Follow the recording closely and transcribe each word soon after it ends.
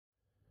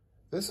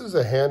This is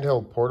a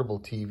handheld portable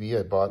TV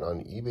I bought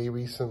on eBay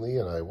recently,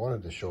 and I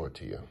wanted to show it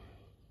to you.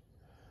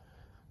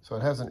 So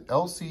it has an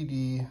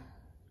LCD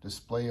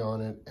display on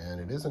it, and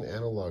it is an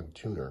analog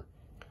tuner.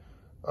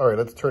 All right,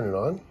 let's turn it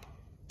on.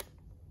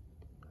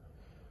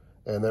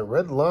 And that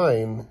red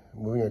line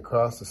moving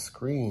across the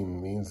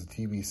screen means the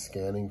TV is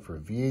scanning for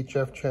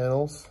VHF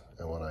channels,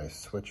 and when I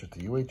switch it to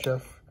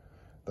UHF,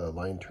 the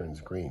line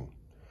turns green.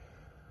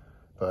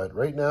 But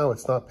right now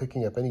it's not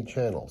picking up any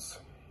channels.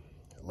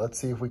 Let's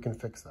see if we can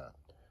fix that.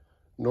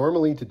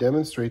 Normally, to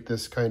demonstrate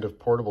this kind of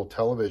portable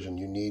television,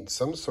 you need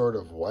some sort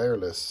of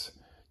wireless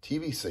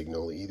TV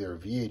signal, either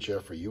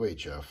VHF or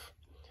UHF.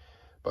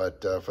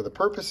 But for the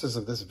purposes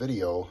of this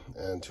video,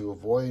 and to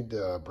avoid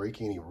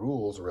breaking any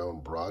rules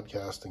around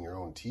broadcasting your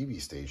own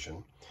TV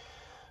station,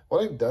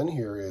 what I've done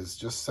here is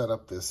just set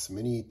up this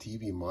mini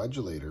TV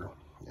modulator,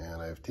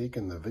 and I've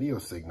taken the video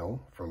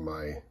signal from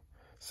my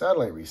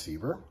satellite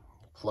receiver,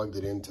 plugged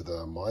it into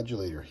the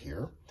modulator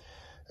here,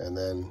 and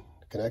then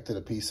connected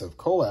a piece of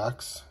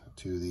coax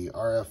to the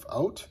RF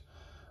out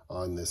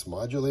on this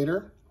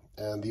modulator.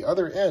 And the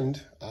other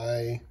end,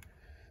 I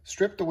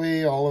stripped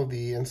away all of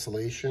the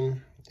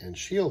insulation and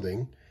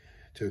shielding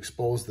to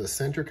expose the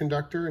center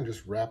conductor and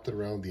just wrapped it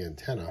around the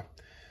antenna,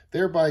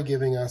 thereby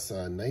giving us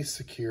a nice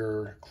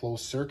secure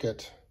closed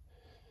circuit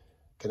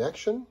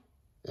connection.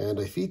 And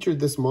I featured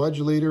this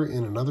modulator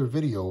in another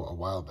video a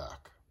while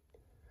back.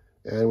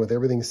 And with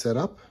everything set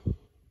up,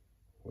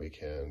 we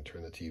can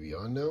turn the TV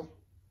on now.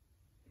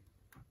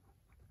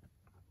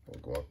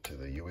 We'll go up to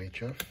the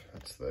UHF,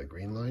 that's the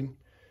green line.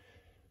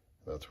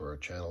 That's where our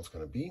channel's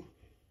going to be.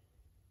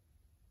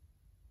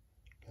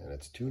 And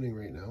it's tuning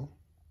right now.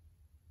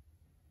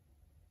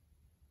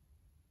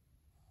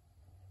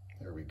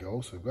 There we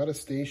go. So we've got a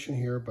station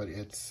here, but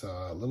it's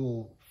a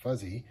little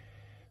fuzzy.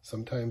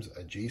 Sometimes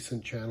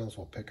adjacent channels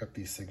will pick up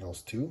these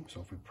signals too. So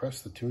if we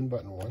press the tune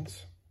button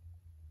once,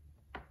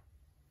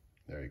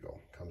 there you go.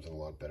 Comes in a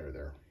lot better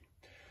there.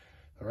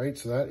 All right,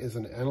 so that is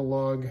an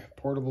analog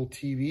portable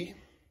TV,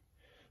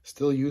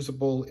 still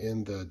usable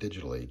in the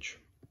digital age.